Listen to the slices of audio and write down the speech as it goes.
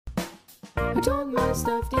I told my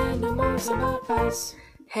stuffed animals about us.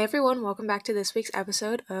 Hey everyone, welcome back to this week's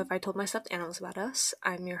episode of I Told My Stuffed Animals About Us.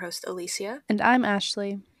 I'm your host, Alicia. And I'm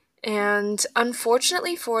Ashley. And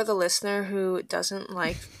unfortunately for the listener who doesn't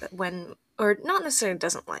like when, or not necessarily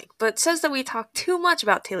doesn't like, but says that we talk too much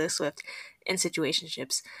about Taylor Swift and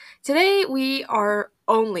situationships, today we are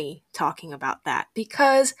only talking about that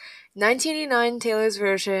because 1989 Taylor's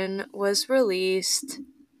version was released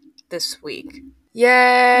this week.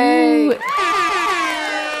 Yay!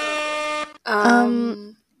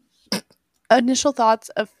 Initial thoughts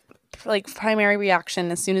of like primary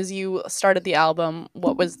reaction as soon as you started the album.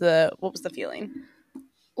 What was the feeling?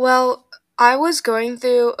 Well, I was going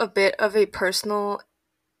through a bit of a personal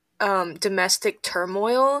domestic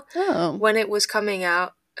turmoil when it was coming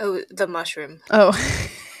out. Oh, the mushroom. Oh.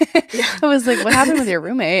 I was like, what happened with your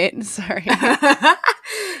roommate? Sorry.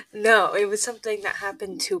 No, it was something that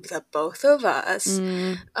happened to the both of us.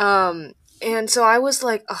 And so I was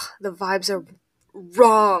like, oh, the vibes are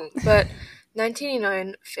wrong. But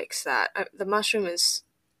 1989 fixed that. The mushroom is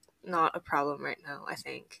not a problem right now, I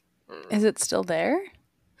think. Is it still there?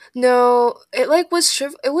 No, it was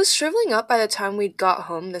shriveling up by the time we got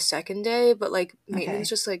home the second day, but like maintenance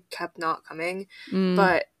just like kept not coming.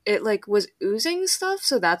 But it like was oozing stuff,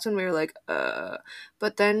 so that's when we were like,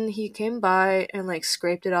 But then he came by and like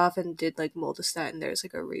scraped it off and did like moldostat, and there's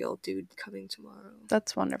like a real dude coming tomorrow.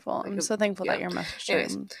 That's wonderful. Like I'm so thankful that your mushroom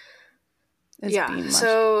is being mushed.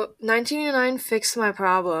 So 1989 fixed my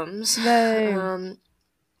problems. Yay.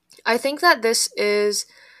 I think that this is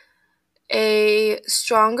a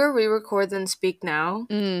stronger re-record than Speak Now,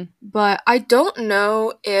 but I don't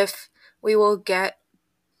know if we will get,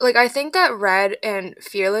 like, I think that Red and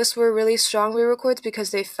Fearless were really strong re-records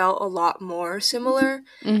because they felt a lot more similar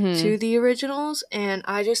to the originals, and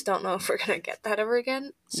I just don't know if we're gonna get that ever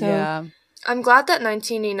again. So I'm glad that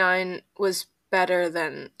 1989 was better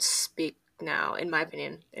than Speak Now. In my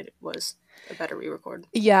opinion, it was a better re-record.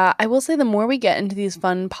 Yeah, I will say the more we get into these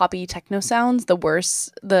fun poppy techno sounds, the worse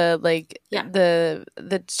the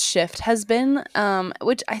shift has been,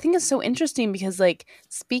 which I think is so interesting because like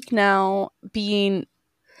Speak Now being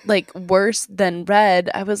like worse than Red,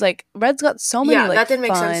 I was like, Red's got so many like that didn't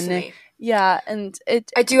make fun. Sense to me. Yeah, and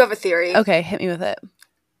I do have a theory. Okay, hit me with it.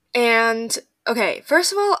 And okay,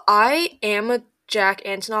 first of all, I am a Jack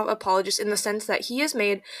Antonoff apologist in the sense that he has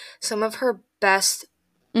made some of her best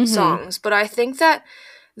songs, but I think that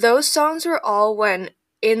those songs were all when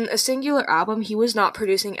in a singular album he was not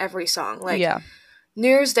producing every song. Like New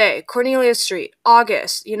Year's Day, Cornelia Street,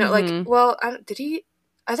 August, you know, like, well, did he?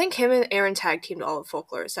 I think him and Aaron tag teamed all of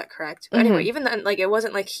Folklore, is that correct? But anyway, even then, like, it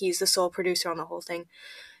wasn't like he's the sole producer on the whole thing.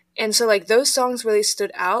 And so, like, those songs really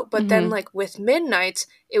stood out, but then, like, with Midnights,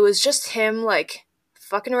 it was just him, like,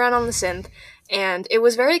 fucking around on the synth, and it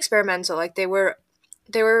was very experimental. Like, they were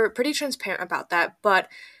pretty transparent about that, but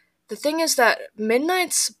the thing is that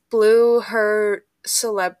Midnights blew her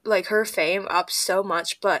her fame up so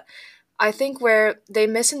much, but I think where they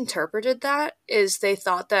misinterpreted that is they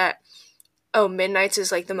thought that, oh, Midnights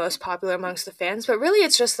is like the most popular amongst the fans, but really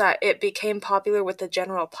it's just that it became popular with the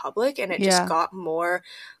general public and it just got more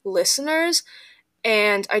listeners.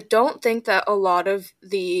 And I don't think that a lot of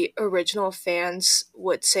the original fans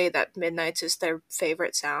would say that Midnights is their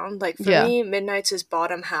favorite sound. Like, for me, Midnights is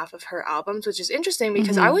bottom half of her albums, which is interesting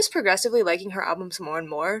because I was progressively liking her albums more and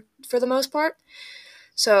more for the most part.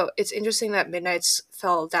 So it's interesting that Midnights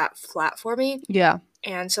fell that flat for me. Yeah.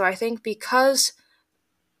 And so I think because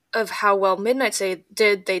of how well Midnights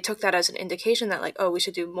did, they took that as an indication that, like, oh, we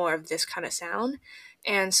should do more of this kind of sound.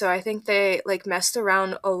 And so I think they, like, messed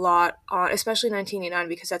around a lot on, especially 1989,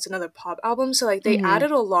 because that's another pop album. So, like, they added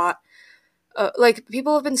a lot. Like,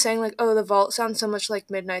 people have been saying, like, oh, the vault sounds so much like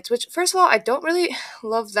Midnights, which, first of all, I don't really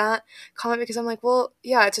love that comment because I'm like, well,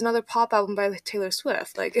 yeah, it's another pop album by Taylor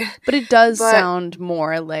Swift. Like, but it does sound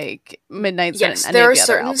more like Midnights than any of the other albums. Yes,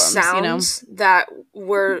 there are certain sounds that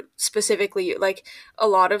were specifically, like, a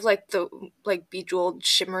lot of, like, the, like, bejeweled,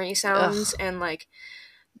 shimmery sounds and, like,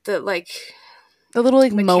 the, like... The little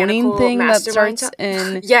like moaning thing that starts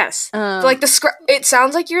in like it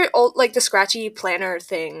sounds like your old like the scratchy planner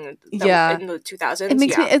thing in the 2000s. It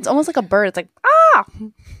makes me, it's almost like a bird. It's like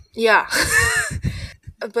yeah.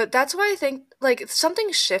 but that's why I think like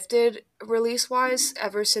something shifted release wise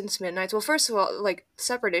ever since Midnight's. Well, first of all, like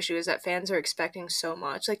separate issue is that fans are expecting so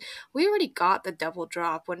much. Like we already got the double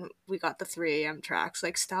drop when we got the 3 a.m. tracks.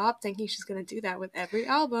 Like stop thinking she's gonna do that with every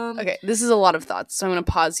album. Okay, this is a lot of thoughts, so I'm gonna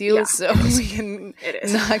pause you so we can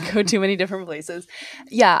not go too many different places.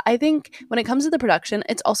 Yeah, I think when it comes to the production,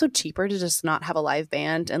 it's also cheaper to just not have a live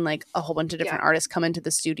band and like a whole bunch of different artists come into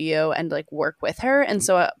the studio and like work with her. And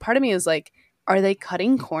so part of me is like, are they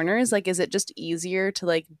cutting corners? Like, is it just easier to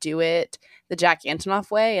like do it the Jack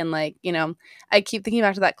Antonoff way? And like, you know, I keep thinking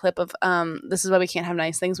back to that clip of This Is Why We Can't Have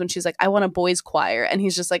Nice Things when she's like, I want a boys choir, and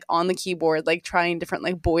he's just like on the keyboard like trying different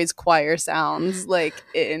like boys choir sounds like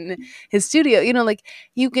in his studio. You know, like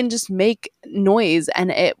you can just make noise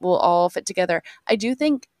and it will all fit together. I do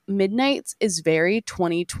think Midnight's is very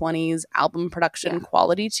 2020s album production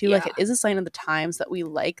quality too. Like it is a sign of the times that we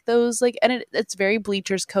like those, like, and it's very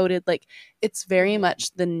Bleachers coded. Like it's very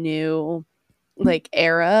much the new like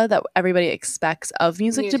era that everybody expects of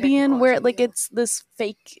music to be in, where like it's this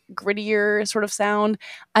fake grittier sort of sound.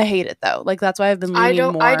 I hate it though. Like that's why I've been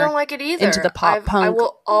leaning more I don't like it either. into the pop punk. I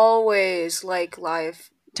will always like live.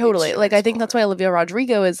 Totally. Like I think that's why Olivia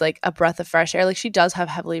Rodrigo is like a breath of fresh air. Like she does have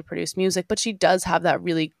heavily produced music, but she does have that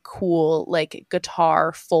really cool like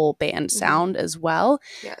guitar full band sound as well.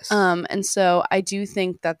 Yes. And so I do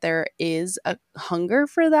think that there is a hunger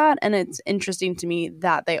for that, and it's interesting to me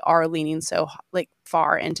that they are leaning so like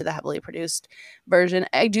far into the heavily produced version.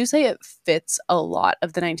 I do say it fits a lot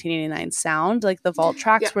of the 1989 sound. Like the vault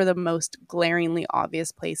tracks were the most glaringly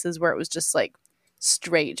obvious places where it was just like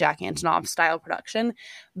straight Jack Antonoff style production,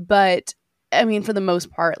 but I mean for the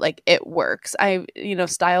most part like it works.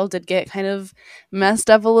 Style did get kind of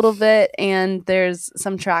messed up a little bit, and there's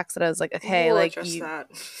some tracks that I was like, okay, like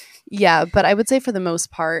yeah, but I would say for the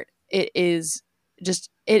most part it is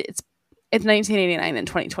just it's 1989 and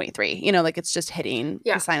 2023, you know, like it's just hitting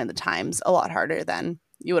the sign of the times a lot harder than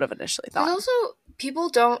you would have initially thought. And also people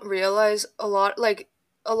don't realize a lot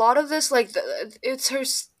of this, like, it's her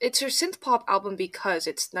synth pop album because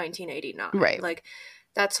it's 1989. Right. Like,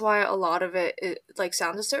 that's why a lot of it like,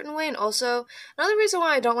 sounds a certain way. And also, another reason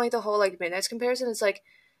why I don't like the whole, like, Midnight's comparison is, like,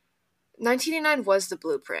 1989 was the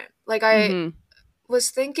blueprint. Like, I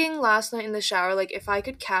was thinking last night in the shower, like, if I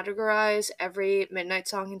could categorize every Midnight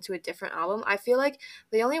song into a different album, I feel like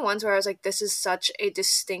the only ones where I was like, this is such a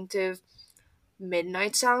distinctive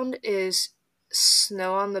Midnight sound is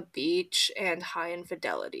Snow on the Beach and High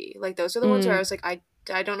Infidelity. Like those are the ones where I was like, I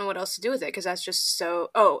don't know what else to do with it because that's just so.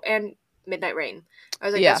 Oh, and Midnight Rain. I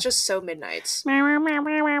was like, that's just so Midnight's. That's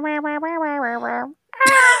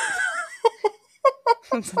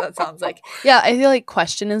what that sounds like. Yeah, I feel like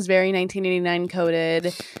Question is very 1989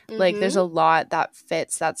 coded. Like there's a lot that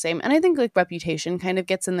fits that same, and I think like Reputation kind of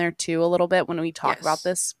gets in there too a little bit when we talk about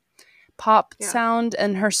this pop sound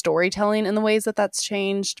and her storytelling and the ways that that's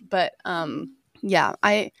changed. But yeah,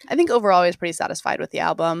 I think overall I was pretty satisfied with the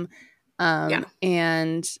album.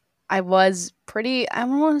 And I was pretty, I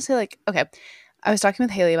don't want to say like, okay, I was talking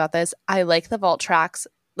with Haley about this. I like the vault tracks.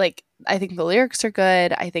 Like, I think the lyrics are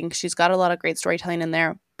good. I think she's got a lot of great storytelling in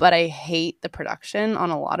there, but I hate the production on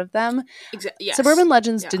a lot of them. Yes. Suburban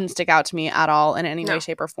Legends didn't stick out to me at all in any way,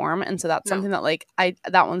 shape, or form. And so that's something that like,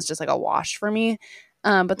 that one's just like a wash for me.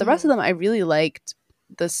 But the rest of them, I really liked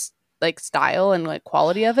this like style and like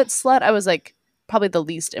quality of it. Slut, I was like probably the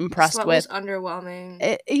least impressed Slut with. Was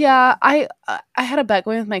underwhelming. I had a bet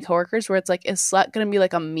going with my coworkers where it's like, is Slut gonna be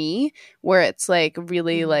like a Me, where it's like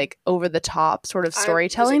really like over the top sort of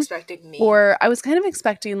storytelling? I was expecting Me, or I was kind of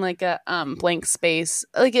expecting like a Blank Space.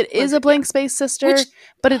 Like it is a Blank Space sister,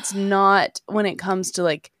 but it's not when it comes to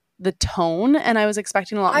like the tone. And I was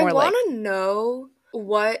expecting a lot more. I want to know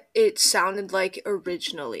what it sounded like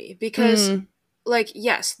originally, because like,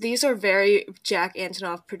 yes, these are very Jack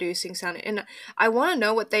Antonoff producing sounding, and I want to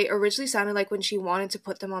know what they originally sounded like when she wanted to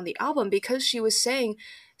put them on the album, because she was saying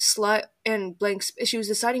Slut and she was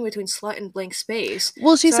deciding between Slut and Blank Space.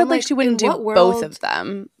 Well, she said like she wouldn't do both of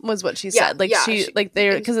them, was what she said. Like she like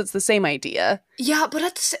they're, because it's the same idea. Yeah, but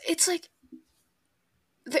it's like,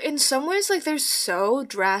 in some ways, like, they're so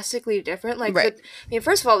drastically different. Like, I mean,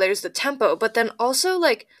 first of all, there's the tempo, but then also,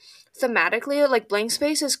 like, thematically, like, Blank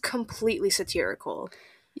Space is completely satirical.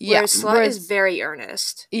 Yeah. Slut is very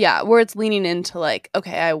earnest. Yeah, where it's leaning into, like,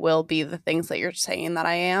 okay, I will be the things that you're saying that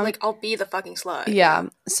I am. Like, I'll be the fucking slut. Yeah.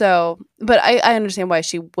 So, but I understand why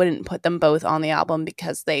she wouldn't put them both on the album,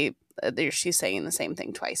 because she's saying the same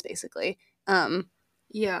thing twice, basically.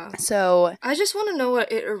 Yeah. So I just want to know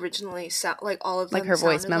what it originally sounded like. All of them, like her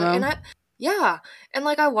voice memo. Like. And Yeah, and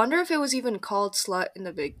like I wonder if it was even called Slut in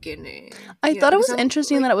the beginning. I thought it was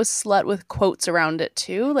interesting that it was Slut with quotes around it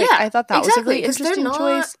too. Like, yeah, I thought that was a really interesting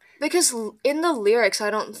choice. Because in the lyrics, I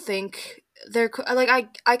don't think they're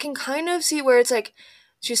like I can kind of see where it's like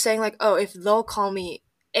she's saying like, oh, if they'll call me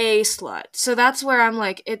a slut. So that's where I'm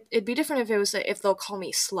like, it'd be different if it was if they'll call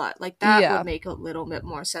me slut. Like that would make a little bit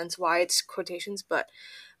more sense why it's quotations, but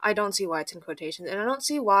I don't see why it's in quotations, and I don't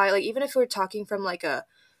see why, like, even if we're talking from like a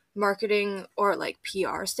marketing or like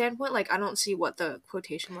PR standpoint, like I don't see what the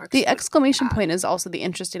quotation marks. The exclamation point is also the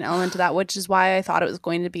interesting element to that, which is why I thought it was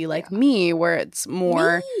going to be like Me, where it's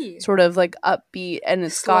more sort of like upbeat, and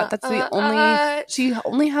it's got that's the only she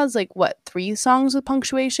only has like what 3 songs with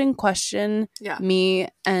punctuation, question, Me,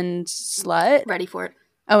 and Slut. Ready for it.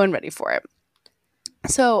 Oh, and Ready for it.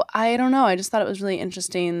 So I don't know. I just thought it was really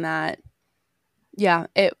interesting that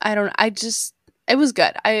it was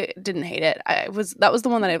good. I didn't hate it. That was the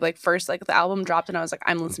one that I like first, like the album dropped and I was like,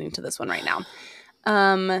 I'm listening to this one right now.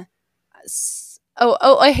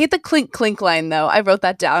 I hate the clink clink line though. I wrote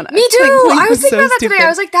that down. Me too. Clink, clink I was thinking about that today. I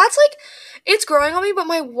was like, that's like, it's growing on me, but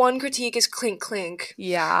my one critique is clink clink.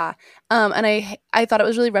 Yeah. And I thought it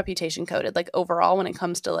was really reputation coded, like overall when it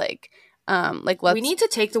comes to like we need to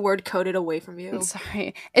take the word coded away from you. I'm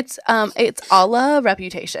sorry. It's a la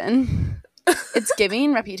Reputation. It's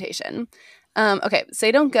giving Reputation. Okay,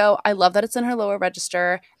 Say Don't Go. I love that it's in her lower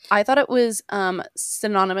register. I thought it was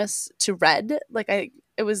synonymous to Red. Like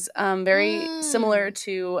it was very similar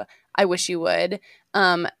to I Wish You Would.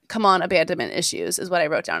 Come On, Abandonment Issues is what I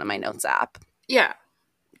wrote down in my notes app. Yeah.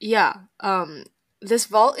 This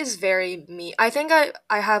vault is very me. I think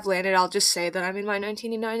I have landed. I'll just say that I'm in my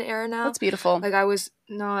 1989 era now. That's beautiful. Like I was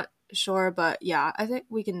not sure, but yeah, I think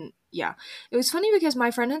we can. Yeah, it was funny because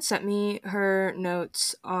my friend had sent me her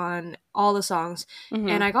notes on all the songs,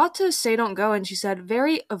 and I got to Say Don't Go, and she said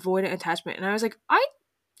very avoidant attachment, and I was like,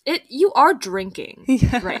 you are drinking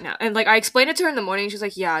right now, and like I explained it to her in the morning. She's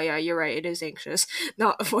like, yeah, you're right, it is anxious,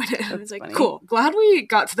 not avoidant. I was like, funny. Cool, glad we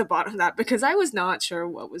got to the bottom of that because I was not sure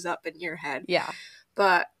what was up in your head. Yeah,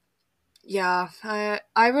 but. Yeah,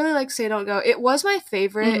 I really like Say Don't Go. It was my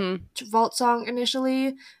favorite vault song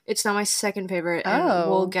initially. It's now my second favorite, and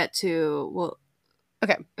we'll get to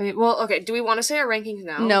Okay. Okay. Do we want to say our rankings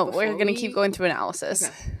now? No, we're gonna keep going through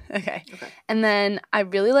analysis. Okay. And then I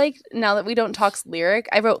really like, now that we don't talk lyric,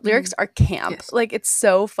 I wrote lyrics are camp. Yes. Like it's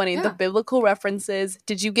so funny. Yeah. The biblical references.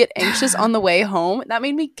 Did you get anxious on the way home? That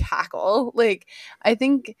made me cackle. Like I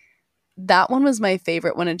think that one was my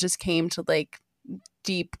favorite when it just came to like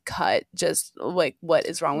deep cut, just like what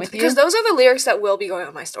is wrong with you, because those are the lyrics that will be going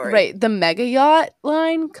on my story, right? The mega yacht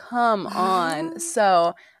line, come on.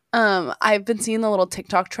 So I've been seeing the little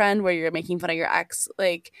TikTok trend where you're making fun of your ex,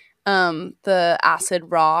 like the acid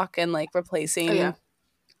rock and like replacing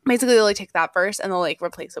basically they'll like take that verse and they'll like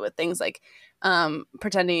replace it with things like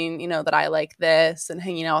pretending, you know, that I like this and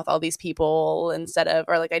hanging out with all these people instead of,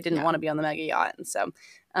 or like I didn't want to be on the mega yacht. And so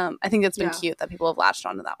I think it's been cute that people have latched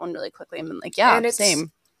onto that one really quickly and been like,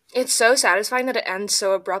 same. It's so satisfying that it ends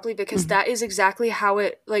so abruptly because that is exactly how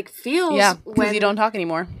it like feels. Yeah, because you don't talk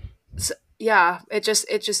anymore. So, it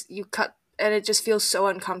just you cut and it just feels so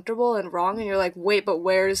uncomfortable and wrong, and you're like, wait, but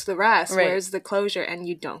where's the rest? Right. Where's the closure? And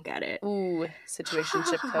you don't get it. Ooh,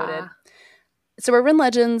 situationship coded. Suburban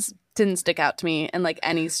Legends didn't stick out to me in like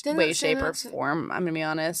any way, shape, or form. I'm gonna be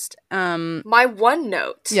honest. My one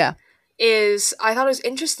note, is I thought it was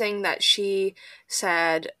interesting that she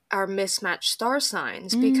said our mismatched star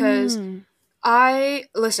signs because I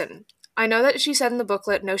know that she said in the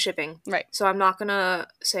booklet no shipping, right? So I'm not gonna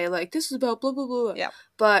say like this is about blah blah blah. Yeah,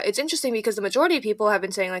 but it's interesting because the majority of people have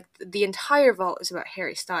been saying like the entire vault is about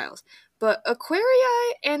Harry Styles, but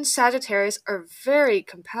Aquarii and Sagittarius are very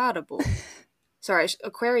compatible. Sorry,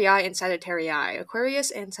 Aquarii and Sagittarii,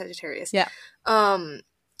 Aquarius and Sagittarius. Yeah.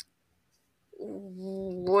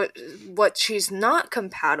 What she's not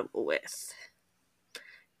compatible with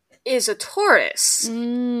is a Taurus,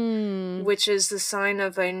 which is the sign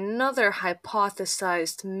of another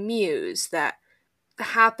hypothesized muse that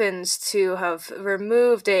happens to have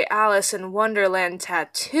removed a Alice in Wonderland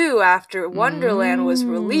tattoo after Wonderland was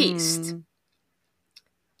released.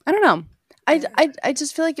 I don't know. I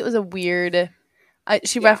just feel like it was a weird...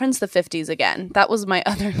 she referenced the 50s again. That was my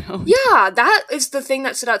other note. Yeah, that is the thing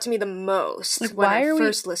that stood out to me the most when I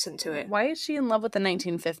first listened to it. Why is she in love with the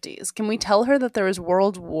 1950s? Can we tell her that there was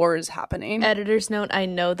world wars happening? Editor's note, I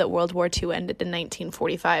know that World War II ended in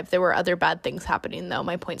 1945. There were other bad things happening, though.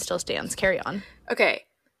 My point still stands. Carry on. Okay.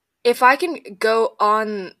 If I can go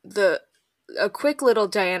on a quick little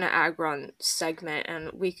Diana Agron segment,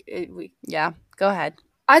 and we yeah, go ahead.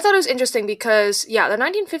 I thought it was interesting because, the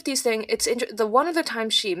 1950s thing, the one of the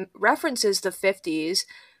times she references the 50s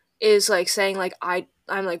is, like, saying, like, I'm,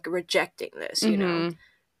 like, rejecting this, you know?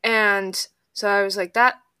 And so I was like,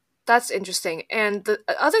 that's interesting. And the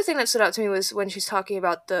other thing that stood out to me was when she's talking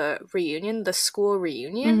about the reunion, the school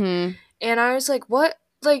reunion. And I was like, what,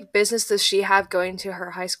 like, business does she have going to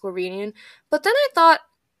her high school reunion? But then I thought,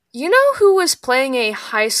 you know who was playing a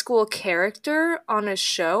high school character on a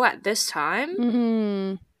show at this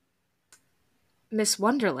time? Miss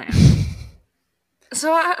Wonderland.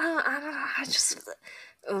 So I just...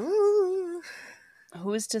 Ooh.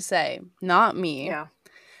 Who's to say? Not me. Yeah,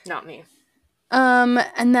 not me.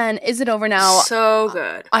 And then Is It Over Now? So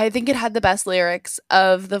good. I think it had the best lyrics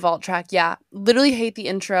of the vault track. Yeah, literally hate the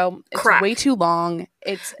intro. It's way too long.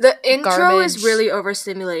 It's the intro garbage. Is really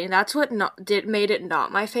overstimulating. That's what made it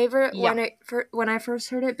not my favorite when I first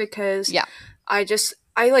heard it, because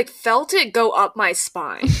I like felt it go up my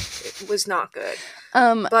spine. It was not good.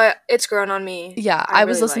 But it's grown on me. Yeah, I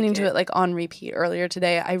was listening to it like on repeat earlier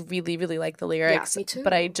today. I really, really like the lyrics. Yeah, me too.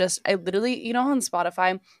 But I literally, you know, on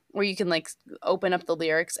Spotify where you can like open up the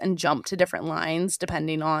lyrics and jump to different lines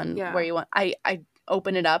depending on where you want. I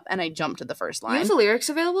open it up and I jump to the first line. You have the lyrics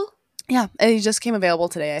available? Yeah, it just came available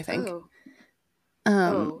today, I think.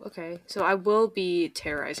 Okay. So I will be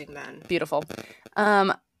terrorizing then. Beautiful.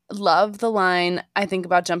 Love the line, I think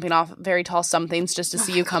about jumping off very tall somethings just to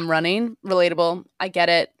see you come running. Relatable. I get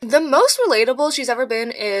it. The most relatable she's ever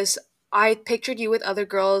been is, I pictured you with other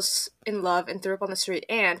girls in love and threw up on the street,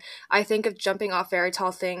 and I think of jumping off very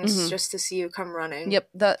tall things just to see you come running. Yep,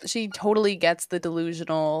 she totally gets the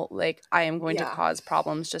delusional, like, I am going to cause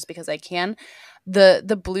problems just because I can.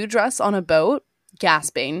 The blue dress on a boat,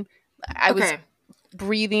 gasping. I was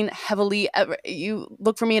breathing heavily. You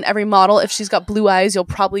look for me in every model. If she's got blue eyes, you'll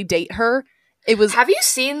probably date her. Have you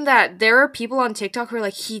seen that there are people on TikTok who are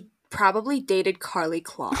like, he probably dated Karlie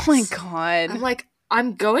Kloss? Oh my god. I'm like,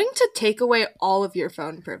 I'm going to take away all of your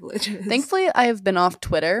phone privileges. Thankfully, I have been off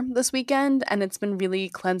Twitter this weekend, and it's been really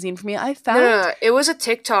cleansing for me. I found... No, it was a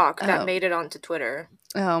TikTok that made it onto Twitter.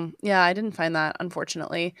 Oh, yeah, I didn't find that,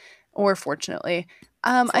 unfortunately. Or fortunately.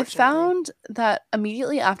 I found that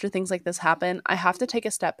immediately after things like this happen, I have to take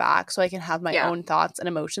a step back so I can have my own thoughts and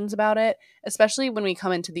emotions about it, especially when we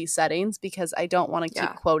come into these settings, because I don't want to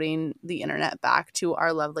keep quoting the internet back to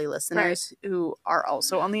our lovely listeners who are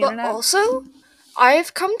also on the internet. But also,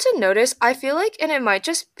 I've come to notice, I feel like, and it might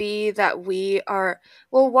just be that we are,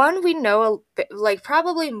 well, one, we know a bit, like,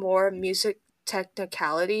 probably more music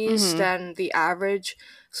technicalities than the average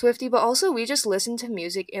Swiftie, but also we just listen to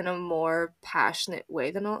music in a more passionate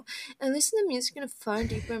way than all, and listen to music in a far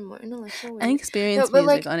deeper and more intellectual way. And experience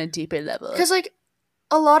music on a deeper level. Because, like,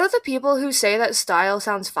 a lot of the people who say that style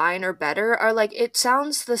sounds fine or better are like, it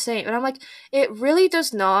sounds the same. And I'm like, it really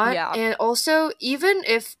does not. Yeah. And also, even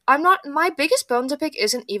if my biggest bone to pick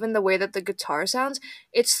isn't even the way that the guitar sounds.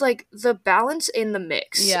 It's like the balance in the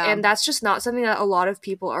mix. Yeah. And that's just not something that a lot of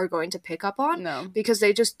people are going to pick up on. No. Because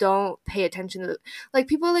they just don't pay attention to like,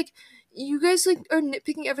 people are like, you guys like are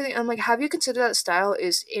nitpicking everything. I'm like, have you considered that Style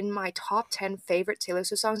is in my top 10 favorite Taylor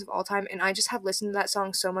Swift songs of all time? And I just have listened to that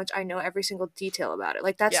song so much, I know every single detail about it.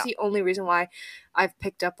 Like, that's the only reason why I've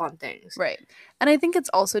picked up on things. Right. And I think it's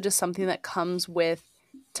also just something that comes with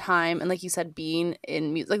time. And like you said, being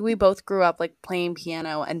in music, like we both grew up like playing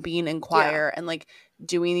piano and being in choir and like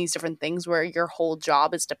doing these different things where your whole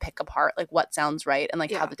job is to pick apart like what sounds right and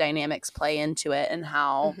like how the dynamics play into it and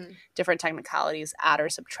how different technicalities add or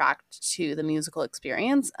subtract to the musical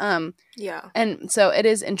experience. And so it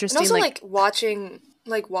is interesting. And also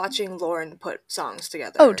like watching Lauren put songs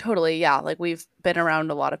together. Oh, totally. Yeah. Like we've been around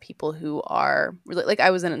a lot of people who are really, like I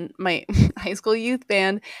was in my high school youth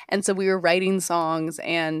band, and so we were writing songs,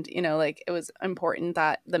 and you know, like it was important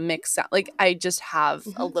that the mix sound, like I just have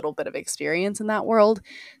a little bit of experience in that world.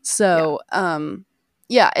 So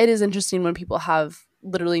it is interesting when people have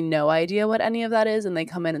literally no idea what any of that is, and they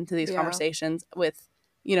come into these conversations with,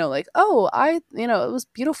 you know, like, oh, it was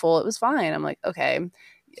beautiful, it was fine. I'm like, okay,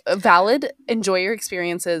 valid, enjoy your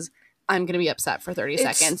experiences. I'm gonna be upset for 30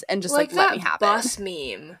 seconds and just like let me have bus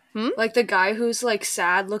meme. Like the guy who's like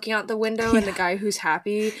sad looking out the window and the guy who's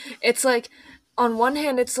happy. It's like, on one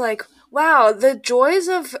hand it's like, wow, the joys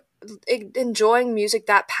of enjoying music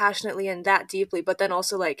that passionately and that deeply, but then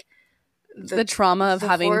also like the trauma of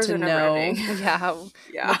having to know yeah.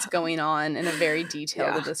 what's going on in a very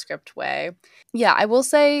detailed and descriptive way. Yeah, I will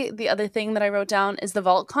say the other thing that I wrote down is the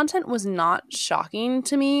vault content was not shocking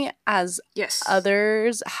to me as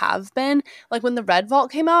others have been. Like when the Red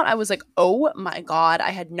Vault came out, I was like, oh my God,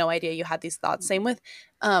 I had no idea you had these thoughts. Same with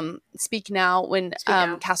Speak Now. When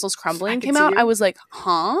Castles Crumbling came out, I was like,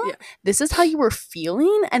 huh? Yeah. This is how you were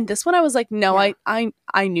feeling? And this one I was like, no,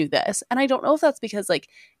 I knew this. And I don't know if that's because like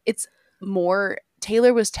it's more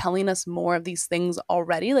Taylor was telling us more of these things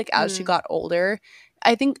already, like as she got older.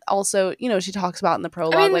 I think also, you know, she talks about in the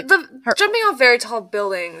prologue, I mean, like her jumping off very tall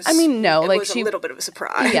buildings. I mean, no, like was a little bit of a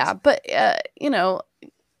surprise. Yeah, but you know,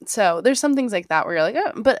 so there's some things like that where you're like,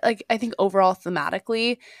 oh, but like I think overall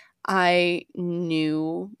thematically, I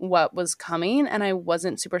knew what was coming and I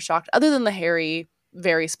wasn't super shocked, other than the Harry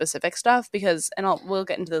very specific stuff because, and we'll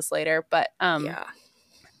get into this later, but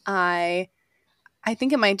I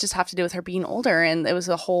think it might just have to do with her being older, and it was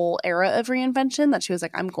a whole era of reinvention that she was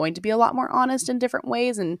like, I'm going to be a lot more honest in different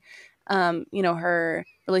ways. And, you know, her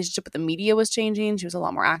relationship with the media was changing. She was a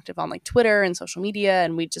lot more active on like Twitter and social media,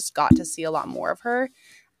 and we just got to see a lot more of her.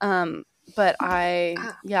 But I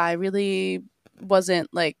really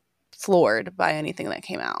wasn't like floored by anything that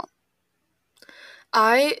came out.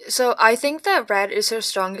 I think that Red is her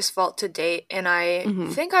strongest vault to date, and I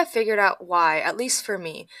think I figured out why, at least for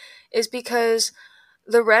me, is because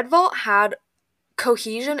the Red Vault had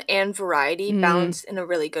cohesion and variety balanced in a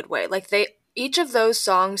really good way. Like each of those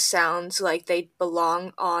songs sounds like they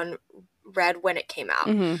belong on Red when it came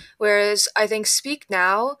out. Whereas I think Speak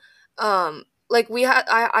Now, like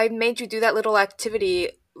I made you do that little activity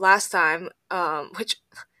last time, which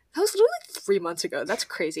that was literally 3 months ago. That's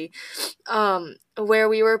crazy. Where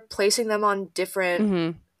we were placing them on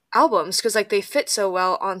different albums because like they fit so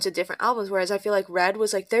well onto different albums, whereas I feel like Red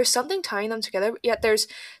was like there's something tying them together, yet there's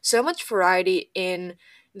so much variety in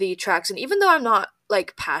the tracks. And even though I'm not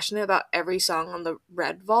like passionate about every song on the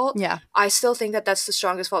Red Vault, I still think that that's the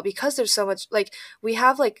strongest vault because there's so much, like we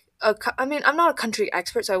have like I mean, I'm not a country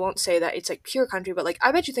expert, so I won't say that it's like pure country, but like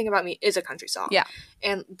I Bet You Think About Me is a country song,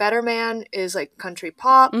 and Better Man is like country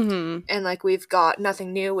pop, and like we've got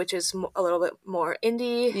Nothing New, which is a little bit more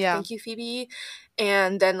indie, Thank You Phoebe,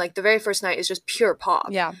 and then like The Very First Night is just pure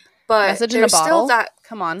pop, but Message in a Bottle, still that,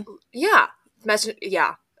 come on, message,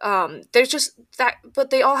 there's just that,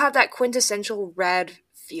 but they all have that quintessential Red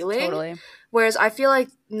feeling, totally. Whereas I feel like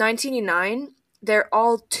 1989, they're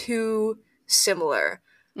all too similar.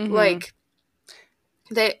 Like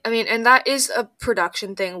and that is a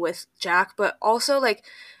production thing with Jack, but also like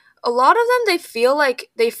a lot of them, they feel like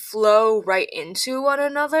they flow right into one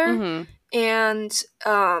another, and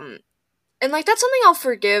like that's something I'll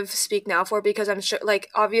forgive Speak Now for, because I'm sure like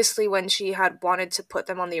obviously when she had wanted to put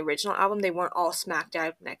them on the original album, they weren't all smack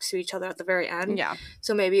dab next to each other at the very end,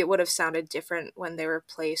 so maybe it would have sounded different when they were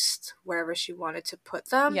placed wherever she wanted to put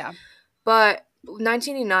them, but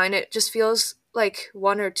 1989, it just feels like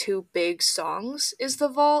one or two big songs is the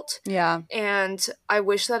vault. And I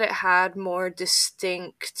wish that it had more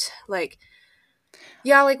distinct, like,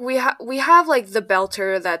 like we have like the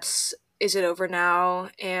belter that's Is It Over Now,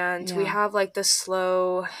 and we have like the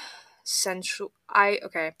slow sensual.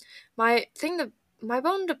 My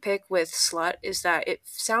bone to pick with Slut is that it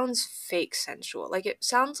sounds fake sensual. Like it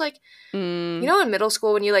sounds like, you know, in middle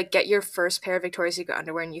school when you like get your first pair of Victoria's Secret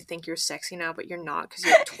underwear and you think you're sexy now, but you're not because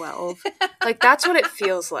you're 12. Like that's what it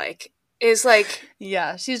feels like. Is like,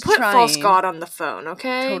 she's put trying. False God on the phone,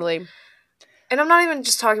 okay? Totally. And I'm not even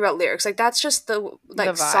just talking about lyrics. Like that's just the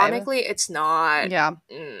vibe. Sonically, it's not.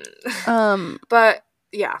 But.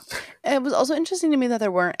 Yeah. It was also interesting to me that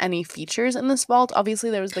there weren't any features in this vault. Obviously,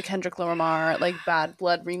 there was the Kendrick Lamar, like, Bad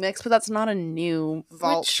Blood remix, but that's not a new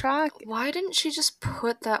vault track. Why didn't she just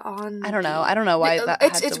put that on? I don't know. I don't know why that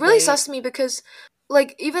It's really sus to me because,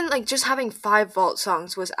 like, even, like, just having 5 vault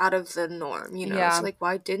songs was out of the norm, you know? So, like,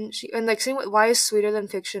 why didn't she? And, like, same with, why is Sweeter Than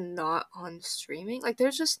Fiction not on streaming? Like,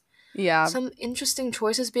 there's just... some interesting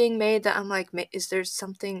choices being made that I'm like, is there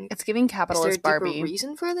something? It's giving capitalist Barbie. Is there a deeper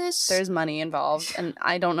reason for this? There's money involved, and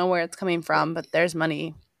I don't know where it's coming from, but there's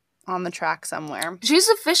money on the track somewhere. She's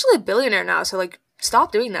officially a billionaire now, so like,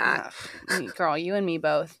 stop doing that. Girl, you and me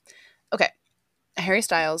both. Okay, Harry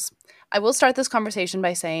Styles. I will start this conversation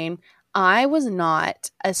by saying I was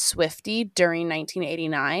not a Swiftie during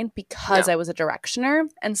 1989 because I was a Directioner,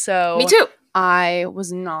 and so me too. I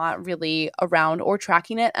was not really around or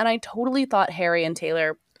tracking it, and I totally thought Harry and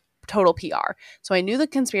Taylor total PR. So I knew the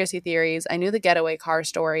conspiracy theories, I knew the getaway car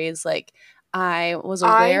stories, like I was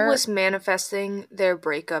aware. I was manifesting their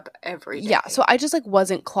breakup every day. Yeah, so I just like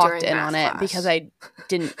wasn't clocked in on it because I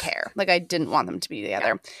didn't care. Like I didn't want them to be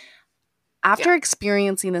together. after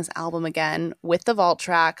experiencing this album again with the vault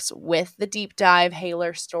tracks, with the deep dive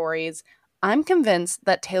Haylor stories, I'm convinced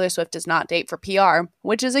that Taylor Swift does not date for PR,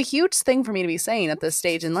 which is a huge thing for me to be saying at this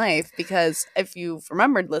stage in life, because if you've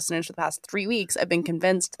remembered, listeners, for the past 3 weeks, I've been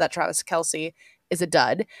convinced that Travis Kelce is a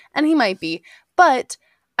dud, and he might be. But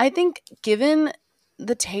I think given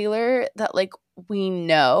the Taylor that, like, we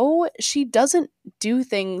know, she doesn't do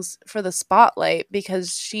things for the spotlight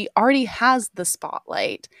because she already has the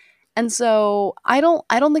spotlight. And so I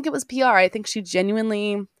don't think it was PR. I think she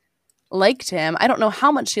genuinely liked him. I don't know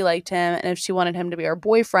how much she liked him and if she wanted him to be her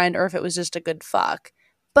boyfriend or if it was just a good fuck.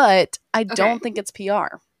 But I don't think it's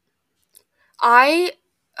PR. I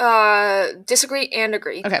disagree and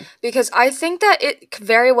agree. Okay. Because I think that it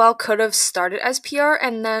very well could have started as PR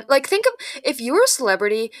and then, like, think of if you were a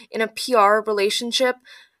celebrity in a PR relationship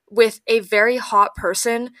with a very hot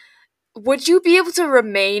person, would you be able to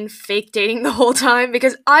remain fake dating the whole time?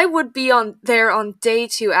 Because I would be on day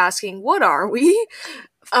 2 asking, what are we?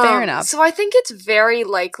 Fair enough. So I think it's very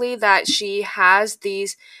likely that she has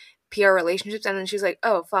these PR relationships and then she's like,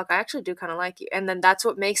 oh, fuck, I actually do kind of like you. And then that's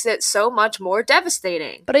what makes it so much more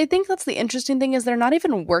devastating. But I think that's the interesting thing is they're not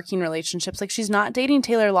even working relationships. Like, she's not dating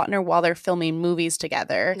Taylor Lautner while they're filming movies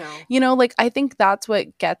together. No. You know, like, I think that's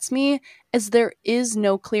what gets me is there is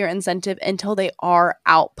no clear incentive until they are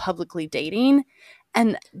out publicly dating.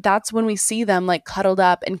 And that's when we see them, like, cuddled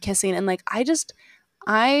up and kissing. And, like,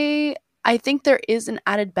 I think there is an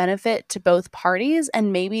added benefit to both parties,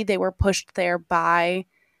 and maybe they were pushed there by,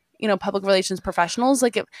 you know, public relations professionals.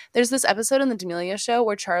 Like, there's this episode in the D'Amelio show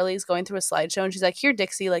where Charlie's going through a slideshow and she's like, here,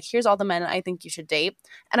 Dixie, like, here's all the men I think you should date.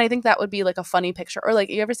 And I think that would be like a funny picture. Or,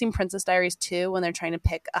 like, you ever seen Princess Diaries 2 when they're trying to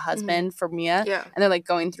pick a husband for Mia? Yeah. And they're like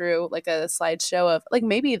going through like a slideshow of, like,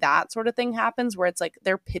 maybe that sort of thing happens where it's like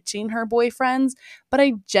they're pitching her boyfriends. But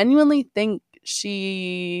I genuinely think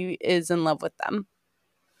she is in love with them.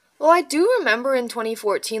 Well, I do remember in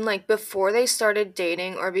 2014, like, before they started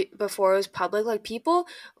dating or before it was public, like, people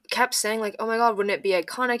kept saying, like, oh my god, wouldn't it be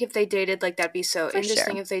iconic if they dated? Like, that'd be so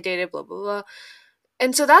interesting if they dated, blah, blah, blah.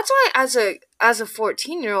 And so that's why as a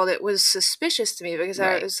 14-year-old, it was suspicious to me because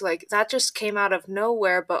I was like, that just came out of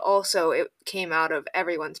nowhere, but also it came out of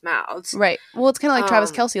everyone's mouths. Right. Well, it's kind of like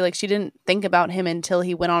Travis Kelce. Like, she didn't think about him until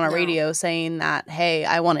he went on a radio saying that, hey,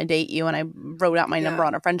 I want to date you, and I wrote out my number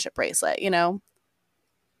on a friendship bracelet, you know?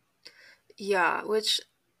 Yeah,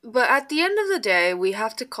 but at the end of the day, we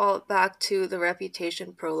have to call it back to the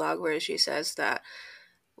Reputation prologue where she says that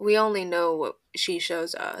we only know what she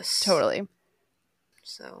shows us. Totally.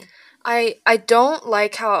 So, I don't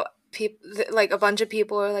like how like a bunch of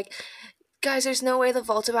people are like, guys, there's no way the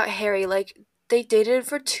vault's about Harry. Like, they dated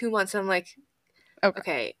for 2 months. And I'm like,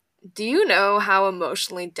 okay, do you know how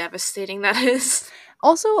emotionally devastating that is?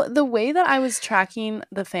 Also, the way that I was tracking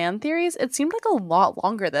the fan theories, it seemed like a lot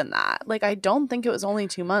longer than that. Like, I don't think it was only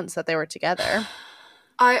 2 months that they were together.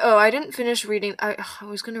 I didn't finish reading. I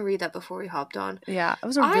was going to read that before we hopped on. Yeah, it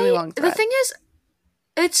was a really long thread. The thing is,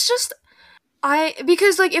 it's just,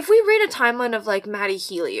 because, like, if we read a timeline of, like, Maddie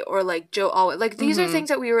Healy or, like, Joe Alwyn, like, these are things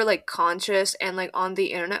that we were, like, conscious and, like, on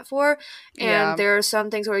the internet for, and there are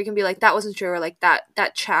some things where you can be like, that wasn't true, or, like, that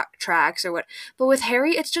tracks, or what, but with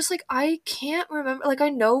Harry, it's just, like, I can't remember, like, I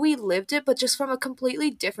know we lived it, but just from a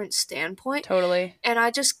completely different standpoint. Totally. And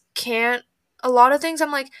I just can't, a lot of things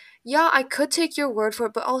I'm like, yeah, I could take your word for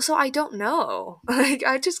it, but also I don't know. Like,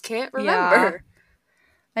 I just can't remember. Yeah.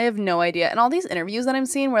 I have no idea. And all these interviews that I'm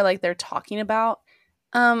seeing where, like, they're talking about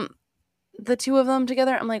the two of them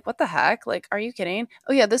together, I'm like, what the heck? Like, are you kidding?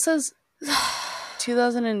 Oh, yeah, this is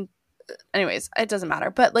 2000 and... Anyways, it doesn't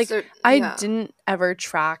matter. But, like, I didn't ever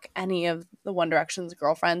track any of the One Direction's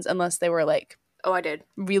girlfriends unless they were, like... Oh, I did.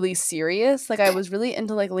 Really serious. Like, I was really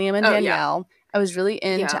into, like, Liam and Danielle. Yeah. I was really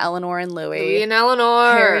into Eleanor and Louis and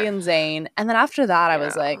Eleanor. Harry and Zayn. And then after that, I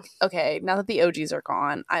was like, okay, now that the OGs are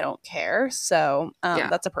gone, I don't care. So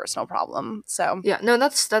that's a personal problem. So yeah, no,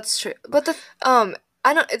 that's true. But the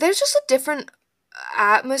I don't. There's just a different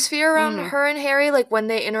atmosphere around her and Harry. Like, when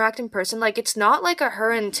they interact in person, like, it's not like a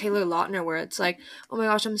her and Taylor Lautner where it's like, oh my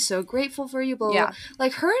gosh, I'm so grateful for you, blah, blah.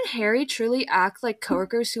 Like, her and Harry truly act like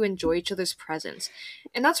coworkers who enjoy each other's presence,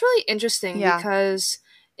 and that's really interesting because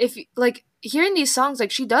if, like, hearing these songs, like,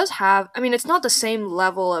 she does have, I mean, it's not the same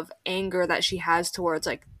level of anger that she has towards,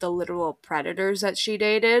 like, the literal predators that she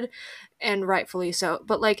dated, and rightfully so,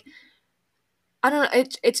 but, like, I don't know,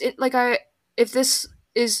 it's like, if this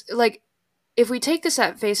is, like, if we take this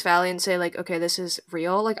at face value and say, like, okay, this is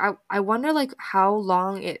real, like, I wonder, like, how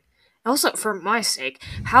long it, also, for my sake,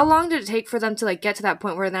 how long did it take for them to, like, get to that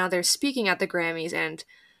point where now they're speaking at the Grammys and,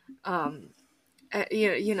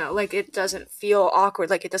 you know, like it doesn't feel awkward,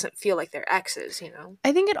 like it doesn't feel like they're exes, you know.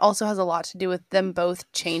 I think it also has a lot to do with them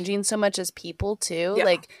both changing so much as people too. Yeah.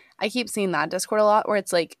 Like I keep seeing that Discord a lot where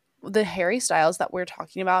it's like the Harry Styles that we're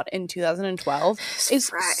talking about in 2012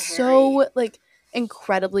 is so like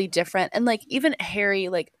incredibly different. And like even Harry,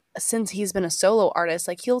 like since he's been a solo artist,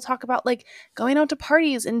 like he'll talk about like going out to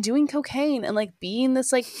parties and doing cocaine and like being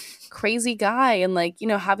this like crazy guy and like, you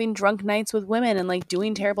know, having drunk nights with women and like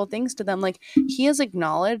doing terrible things to them. Like he has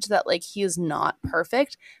acknowledged that like he is not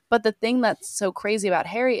perfect. But the thing that's so crazy about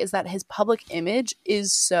Harry is that his public image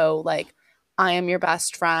is so like, I am your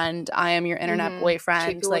best friend. I am your internet boyfriend.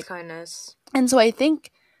 Treat people like with kindness. And so I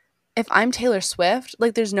think if I'm Taylor Swift,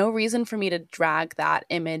 like there's no reason for me to drag that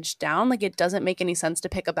image down. Like it doesn't make any sense to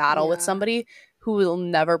pick a battle with somebody who will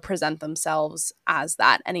never present themselves as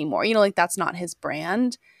that anymore. You know, like that's not his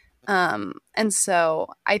brand. And so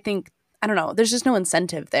I think, I don't know, there's just no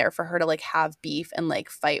incentive there for her to like have beef and like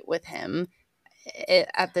fight with him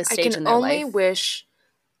at this stage in their life. I can only wish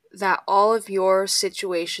that all of your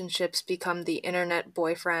situationships become the internet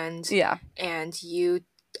boyfriend. Yeah. And you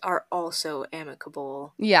are also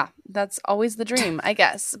amicable. Yeah, that's always the dream, I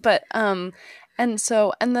guess. But and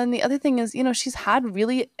then the other thing is, you know, she's had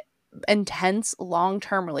really intense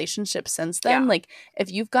long-term relationships since then. Like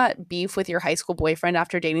if you've got beef with your high school boyfriend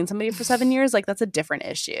after dating somebody for 7 years, like that's a different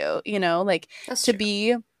issue, you know? Like that's to true.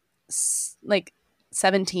 Be like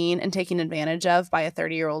 17 and taken advantage of by a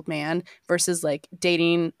 30-year-old man versus like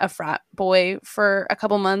dating a frat boy for a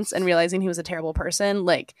couple months and realizing he was a terrible person,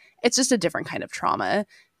 like it's just a different kind of trauma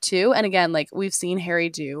too. And again, like we've seen Harry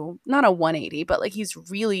do not a 180, but like he's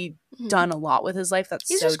really done a lot with his life that's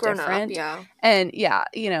he's so just grown different. Up, and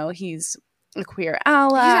you know, he's a queer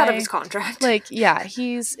ally. He's out of his contract. Like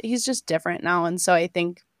he's just different now. And so I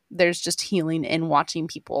think there's just healing in watching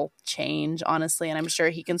people change, honestly. And I'm sure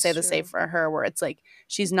he can say the same for her, where it's like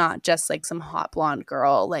she's not just like some hot blonde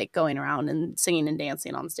girl like going around and singing and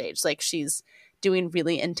dancing on stage. Like she's doing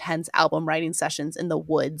really intense album writing sessions in the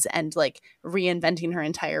woods and like reinventing her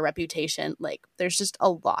entire reputation. Like there's just a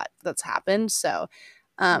lot that's happened. So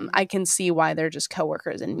I can see why they're just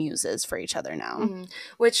coworkers and muses for each other now.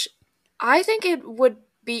 Which I think it would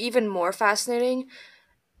be even more fascinating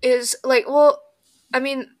is like, well, I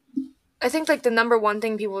mean, I think like the number one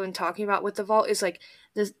thing people have been talking about with The Vault is like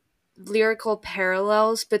the lyrical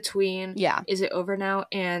parallels between Is It Over Now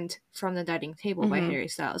and From the Dining Table by Harry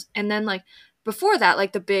Styles. And then like before that,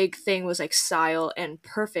 like the big thing was like Style and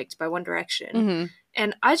Perfect by One Direction.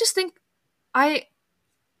 And I just think I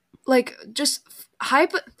like just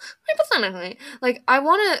hypothetically, like I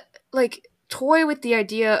want to like toy with the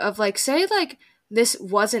idea of like, say like this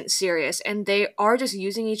wasn't serious and they are just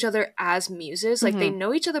using each other as muses. Like they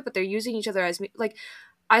know each other, but they're using each other as like,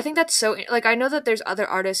 I think that's so like, I know that there's other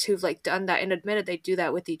artists who've like done that and admitted they do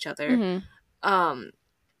that with each other.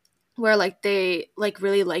 Where like they like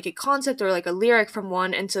really like a concept or like a lyric from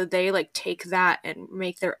one, and so they like take that and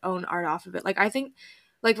make their own art off of it. Like I think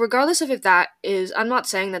like regardless of if that is, I'm not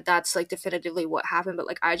saying that that's like definitively what happened, but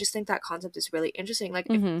like I just think that concept is really interesting. Like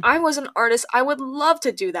if I was an artist, I would love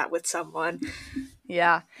to do that with someone.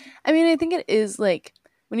 Yeah. I mean, I think it is like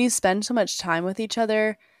when you spend so much time with each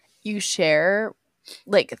other, you share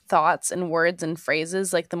like thoughts and words and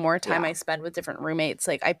phrases. Like the more time I spend with different roommates,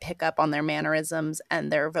 like I pick up on their mannerisms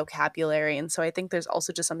and their vocabulary. And so I think there's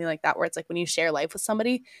also just something like that where it's like when you share life with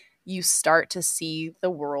somebody, you start to see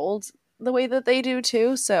the world the way that they do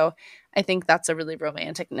too. So I think that's a really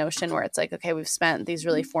romantic notion where it's like, okay, we've spent these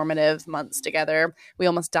really formative months together. We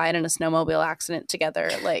almost died in a snowmobile accident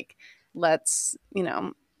together. Like, let's, you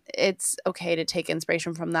know, it's okay to take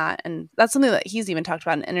inspiration from that. And that's something that he's even talked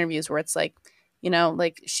about in interviews where it's like, you know,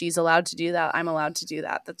 like she's allowed to do that. I'm allowed to do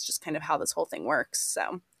that. That's just kind of how this whole thing works.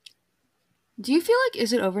 So do you feel like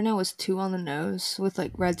Is It Over Now was too on the nose with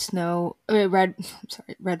like red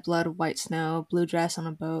blood, white snow, blue dress on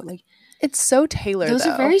a boat? Like it's so Taylor. Those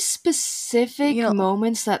are very specific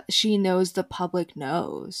moments that she knows the public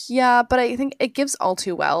knows. Yeah, but I think it gives All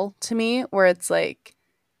Too Well to me, where it's like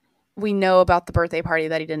we know about the birthday party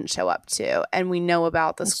that he didn't show up to, and we know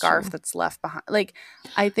about the scarf that's left behind. Like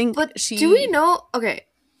I think, but do we know? Okay,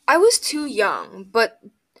 I was too young, but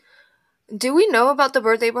do we know about the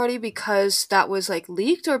birthday party because that was like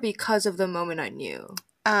leaked or because of the moment I knew?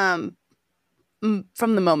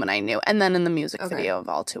 From the moment I knew, and then in the music video of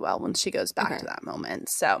All Too Well when she goes back to that moment.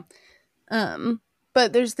 So,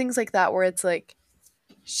 but there's things like that where it's like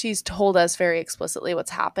she's told us very explicitly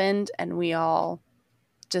what's happened, and we all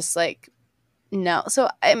just like no. So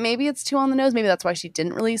maybe it's too on the nose. Maybe that's why she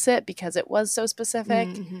didn't release it because it was so specific.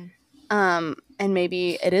 And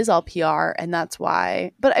maybe it is all PR and that's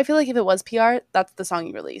why. But I feel like if it was PR, that's the song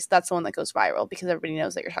you release. That's the one that goes viral because everybody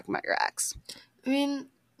knows that you're talking about your ex. I mean,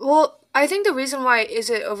 well, I think the reason why Is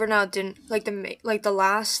It Over Now didn't, the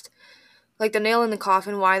last, the nail in the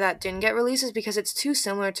coffin, why that didn't get released is because it's too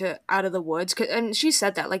similar to Out of the Woods. And she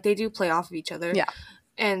said that, like, they do play off of each other. Yeah.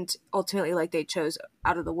 And ultimately, like, they chose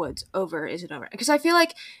Out of the Woods over Is It Over? Because I feel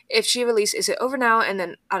like if she released Is It Over Now and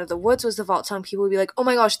then Out of the Woods was the vault song, people would be like, oh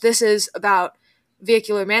my gosh, this is about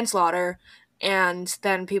vehicular manslaughter. And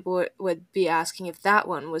then people would be asking if that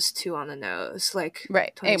one was too on the nose. Like,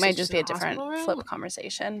 right. It might just be a different flip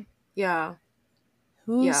conversation. Yeah.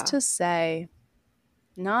 Who's to say?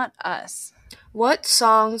 Not us. What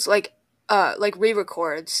songs, like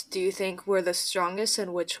re-records, do you think were the strongest,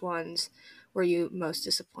 and which ones were you most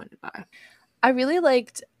disappointed by? I really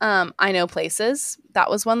liked I Know Places.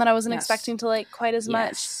 That was one that I wasn't expecting to like quite as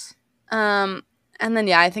much. And then,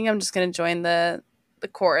 I think I'm just going to join the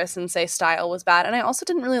chorus and say Style was bad. And I also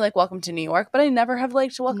didn't really like Welcome to New York, but I never have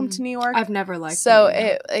liked Welcome to New York. I've never liked so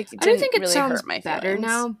it. I don't think it really sounds hurt my better feelings.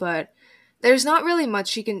 now, but there's not really much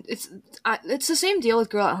she can... It's the same deal with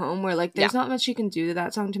Girl at Home, where, like, there's not much she can do to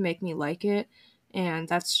that song to make me like it. And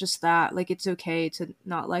that's just that. Like, it's okay to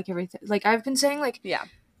not like everything. Like, I've been saying, like... Yeah.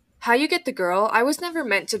 How You Get the Girl, I was never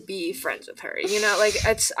meant to be friends with her, you know, like,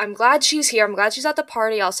 I'm glad she's here, I'm glad she's at the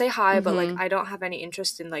party, I'll say hi, but, like, I don't have any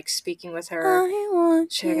interest in, like, speaking with her,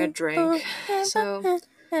 sharing a drink, so,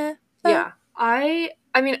 yeah, I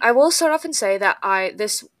mean, I will start off and say that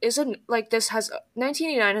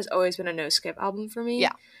 1989 has always been a no-skip album for me.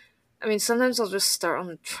 Yeah. I mean, sometimes I'll just start on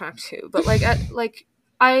the track 2, but, like,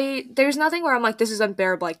 there's nothing where I'm like, this is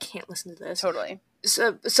unbearable, I can't listen to this. Totally.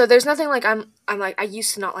 So there's nothing like I'm like I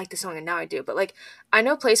used to not like the song and now I do, but like I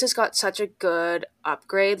Know Places got such a good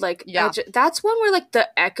upgrade. Like that's one where like the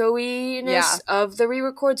echoiness of the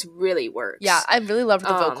re-records really works. Yeah, I really loved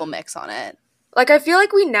the vocal mix on it. Like I feel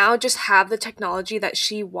like we now just have the technology that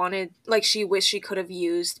she wanted, like she wished she could have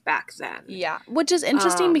used back then. Yeah, which is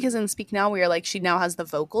interesting because in Speak Now we are like she now has the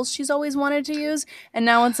vocals she's always wanted to use, and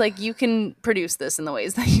now it's like you can produce this in the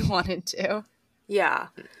ways that you wanted to. Yeah.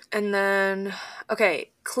 And then,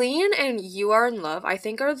 okay, Clean and You Are in Love, I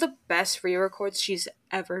think are the best re-records she's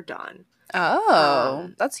ever done. Oh,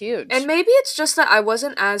 that's huge. And maybe it's just that I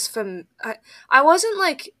wasn't as I wasn't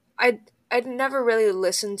like, I'd never really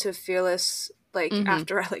listened to Fearless, like,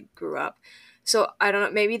 after I, like, grew up. So, I don't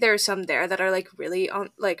know, maybe there are some there that are, like, really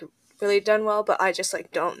done well, but I just,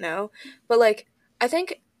 like, don't know. But, like, I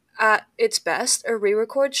think at its best, a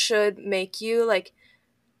re-record should make you, like,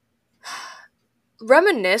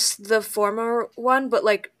 reminisce the former one, but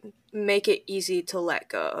like make it easy to let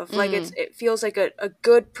go of. Like it feels like a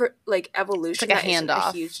good evolution. It's like a handoff,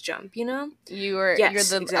 a huge jump. You know, you're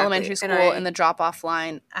the elementary school in the drop off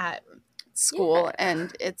line at school,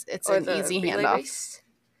 and it's an easy handoff. Race.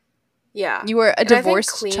 Yeah, you were a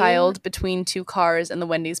divorced child between two cars in the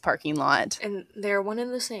Wendy's parking lot, and they're one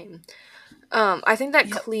and the same. I think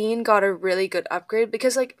that Clean got a really good upgrade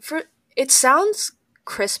because it sounds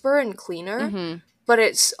crisper and cleaner. But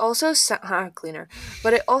it's also cleaner.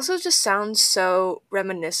 But it also just sounds so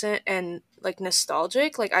reminiscent and like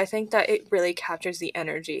nostalgic. Like I think that it really captures the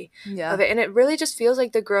energy of it, and it really just feels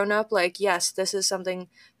like the grown up. Like yes, this is something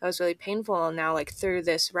that was really painful, and now like through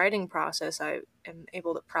this writing process, I am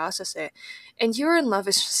able to process it. And You're in Love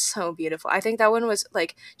is just so beautiful. I think that one was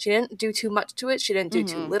like she didn't do too much to it. She didn't do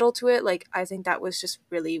too little to it. Like I think that was just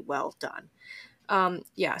really well done.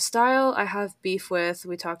 Style I have beef with.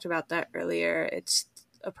 We talked about that earlier. It's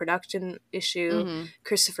a production issue.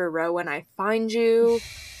 Christopher Rowe, When I Find You.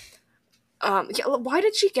 Why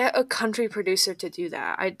did she get a country producer to do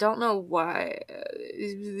that? I don't know why.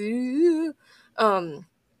 And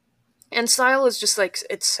Style is just like,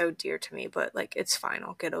 it's so dear to me, but like it's fine.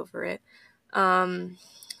 I'll get over it.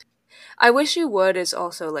 I Wish You Would is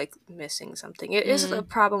also like missing something. It is a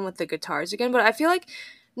problem with the guitars again, but I feel like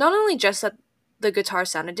not only just that the guitar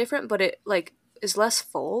sounded different, but it like is less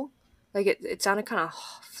full. Like it sounded kind of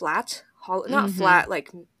flat, not flat like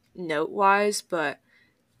note wise, but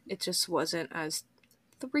it just wasn't as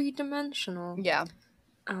 3-dimensional. Yeah.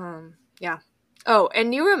 Yeah. Oh, and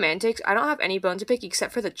New Romantics, I don't have any bone to pick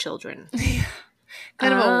except for the children.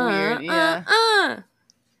 Kind of a weird, yeah.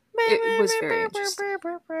 It was very interesting.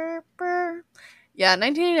 Yeah,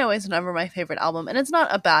 1989 is never my favorite album, and it's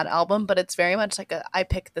not a bad album, but it's very much like I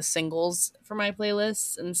pick the singles for my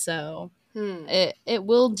playlists, and so it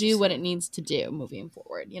will do what it needs to do moving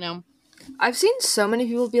forward, you know? I've seen so many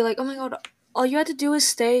people be like, oh my god, all you had to do is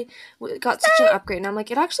stay, got such an upgrade, and I'm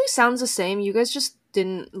like, it actually sounds the same, you guys just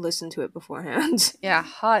didn't listen to it beforehand. Yeah,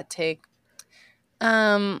 hot take.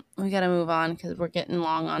 We gotta move on because we're getting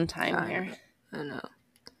long on time here. I know.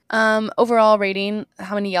 Overall rating,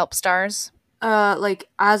 how many Yelp stars? Like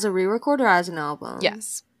as a re-record or as an album?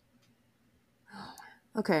 Yes.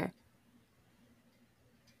 Okay.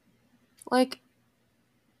 Like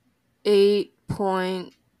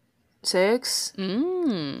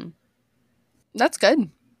 8.6. That's good.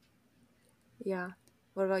 Yeah.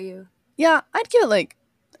 What about you? Yeah, I'd give it like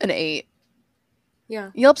an 8.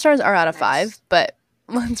 Yeah. Yelp stars are out of 5, but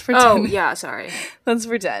let's pretend. Oh, yeah, sorry. Let's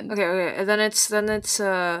pretend. Okay. And then it's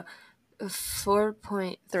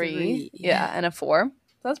 4.3. Yeah, and a 4.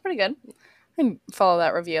 That's pretty good. I can follow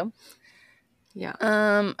that review.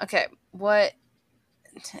 Yeah. Okay. What?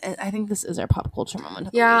 I think this is our pop culture moment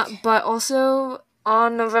of the week. But also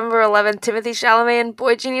on November 11th, Timothy Chalamet and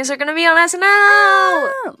Boy Genius are gonna be on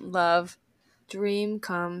SNL. Love. Dream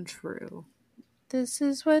come true. This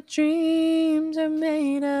is what dreams are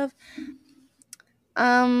made of.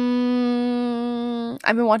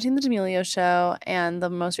 I've been watching the D'Amelio show, and the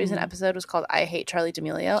most recent episode was called I Hate Charlie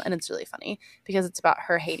D'Amelio, and it's really funny because it's about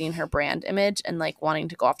her hating her brand image and like wanting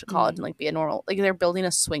to go off to college and like be a normal, like they're building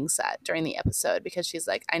a swing set during the episode because she's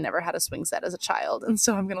like, I never had a swing set as a child, and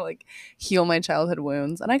so I'm gonna like heal my childhood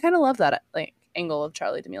wounds, and I kind of love that like angle of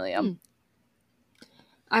Charlie D'Amelio.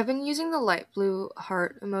 I've been using the light blue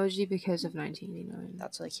heart emoji because of 1989.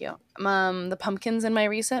 That's really cute. The pumpkin's in my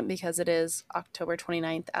recent because it is October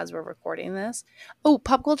 29th as we're recording this. Oh,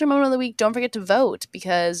 pop culture moment of the week. Don't forget to vote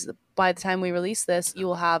because by the time we release this, you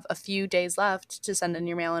will have a few days left to send in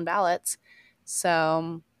your mail-in ballots.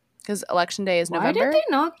 So, because election day is November. Why did they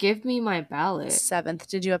not give me my ballot? 7th.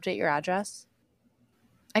 Did you update your address?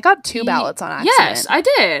 I got 2 ballots on accident. Yes, I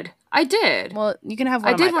did. Well, you can have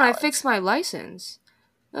one I did when ballots. I fixed my license.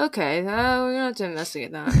 Okay, we're gonna have to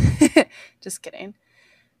investigate that. Just kidding.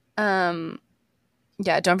 Yeah,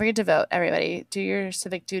 don't forget to vote, everybody. Do your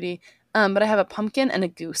civic duty. But I have a pumpkin and a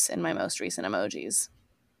goose in my most recent emojis.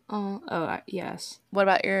 Yes. What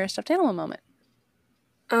about your stuffed animal moment?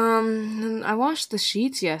 I washed the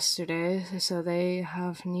sheets yesterday, so they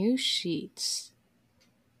have new sheets.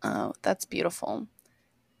 Oh, that's beautiful.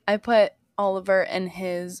 I put Oliver in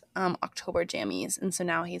his October jammies, and so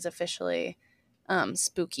now he's officially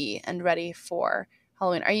spooky and ready for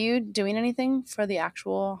Halloween. Are you doing anything for the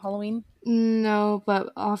actual Halloween? No,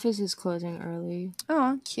 but office is closing early.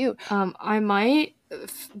 Oh, cute. I might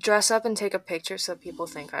dress up and take a picture so people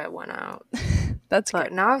think I went out. That's but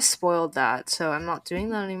good. Now I've spoiled that, so I'm not doing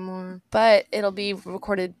that anymore. But it'll be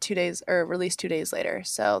recorded 2 days or released 2 days later,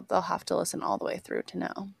 so they'll have to listen all the way through to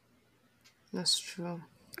know. That's true.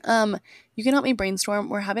 You can help me brainstorm.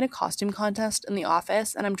 We're having a costume contest in the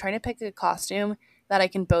office, and I'm trying to pick a costume that I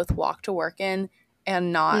can both walk to work in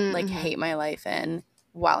and not like hate my life in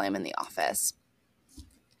while I'm in the office.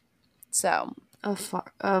 So a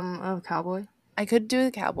cowboy. I could do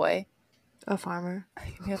the cowboy. A farmer. I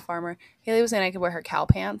could be a farmer. Haley was saying I could wear her cow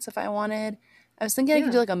pants if I wanted. I was thinking I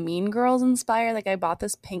could do like a Mean Girls inspired. Like I bought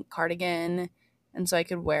this pink cardigan, and so I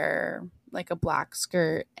could wear like a black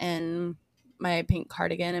skirt and my pink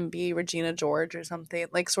cardigan and be Regina George or something.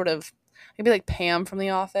 Like sort of, I'd be like Pam from The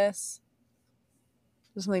Office.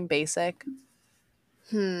 Just something basic.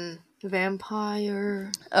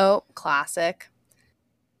 Vampire. Oh, classic.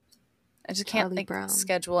 I just can't Charlie Brown.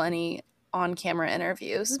 Schedule any on-camera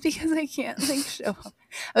interviews because I can't show up.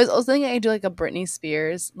 I was also thinking I could do like a Britney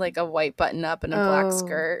Spears, like a white button-up and a black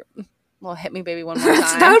skirt. Well, Hit Me Baby One More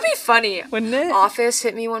Time. That would be funny. Wouldn't it? Office,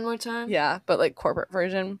 Hit Me One More Time. Yeah, but like corporate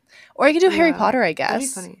version. Or I could do Harry Potter, I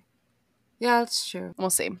guess. That'd be funny. Yeah, that's true. We'll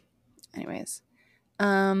see. Anyways. What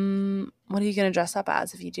are you going to dress up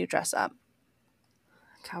as if you do dress up?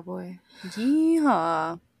 Cowboy.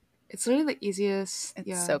 Yeehaw. It's literally the easiest.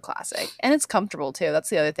 It's so classic. And it's comfortable, too. That's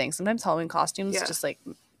the other thing. Sometimes Halloween costumes just, like,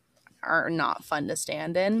 are not fun to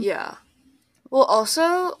stand in. Yeah. Well,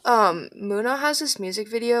 also, Muna has this music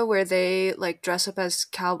video where they, like, dress up as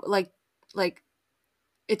like,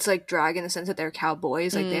 it's, like, drag in the sense that they're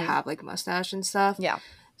cowboys. Like, they have, like, mustache and stuff. Yeah.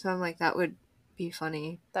 So I'm like, that would be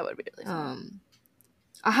funny. That would be really fun.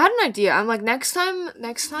 I had an idea. I'm like, next time,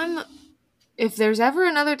 if there's ever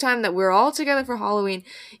another time that we're all together for Halloween,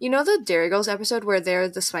 you know the Dairy Girls episode where they're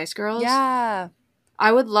the Spice Girls? Yeah.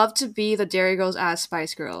 I would love to be the Dairy Girls as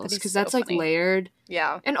Spice Girls because that's like layered.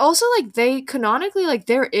 Yeah. And also like they canonically like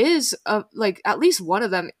there is a like at least one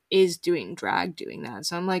of them is doing drag doing that.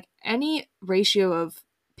 So I'm like any ratio of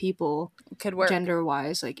people could work gender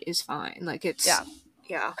wise like is fine. Like it's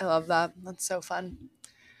yeah. I love that. That's so fun.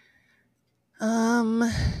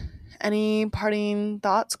 Any parting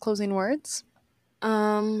thoughts, closing words?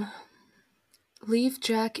 Leave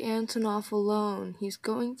Jack Antonoff alone. He's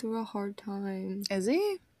going through a hard time. Is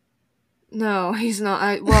he? No, he's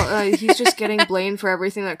not. He's just getting blamed for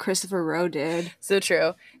everything that Christopher Rowe did. So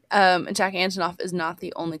true. Jack Antonoff is not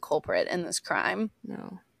the only culprit in this crime.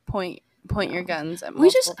 No. Point your guns at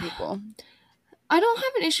multiple people. I don't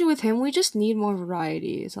have an issue with him. We just need more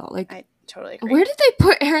variety. Is all. Like, I totally agree. Where did they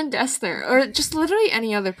put Aaron Dessner? Or just literally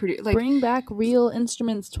any other producer? Like, bring back Real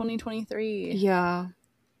Instruments 2023. Yeah.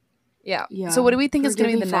 So what do we think is going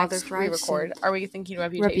to be the next re-record? Are we thinking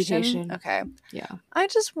Reputation? Okay. Yeah. I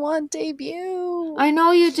just want Debut. I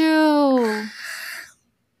know you do.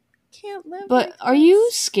 Can't live. But are you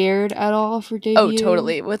scared at all for Debut? Oh,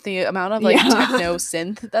 totally. With the amount of techno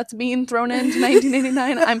synth that's being thrown into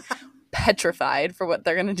 1989, I'm petrified for what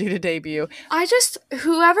they're going to do to Debut.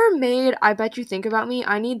 Whoever made I Bet You Think About Me,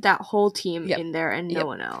 I need that whole team in there and no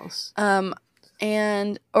one else.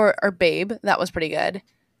 And or Babe, that was pretty good.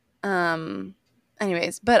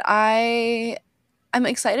 Anyways, but I'm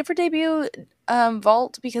excited for Debut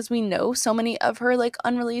Vault because we know so many of her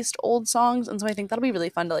unreleased old songs, and so I think that'll be really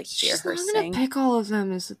fun to hear her sing. She's not gonna pick all of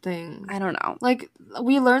them is the thing. I don't know.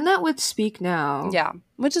 We learned that with Speak Now. Yeah,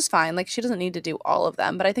 which is fine. She doesn't need to do all of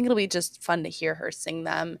them, but I think it'll be just fun to hear her sing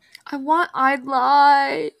them. I want I'd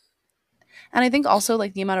Lie. And I think also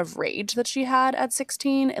the amount of rage that she had at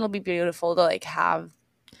 16, it'll be beautiful to have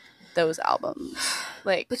those albums.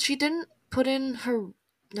 But she didn't put in her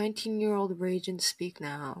 19-year-old rage in Speak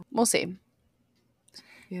Now. We'll see.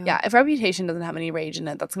 Yeah, if Reputation doesn't have any rage in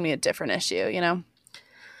it, that's going to be a different issue, you know?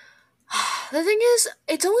 The thing is,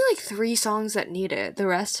 it's only 3 songs that need it. The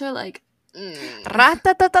rest are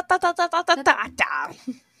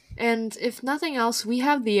And if nothing else, we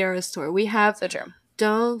have the Eras Tour. We have So true.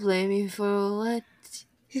 Don't Blame Me for What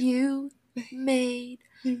You Made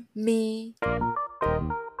Me.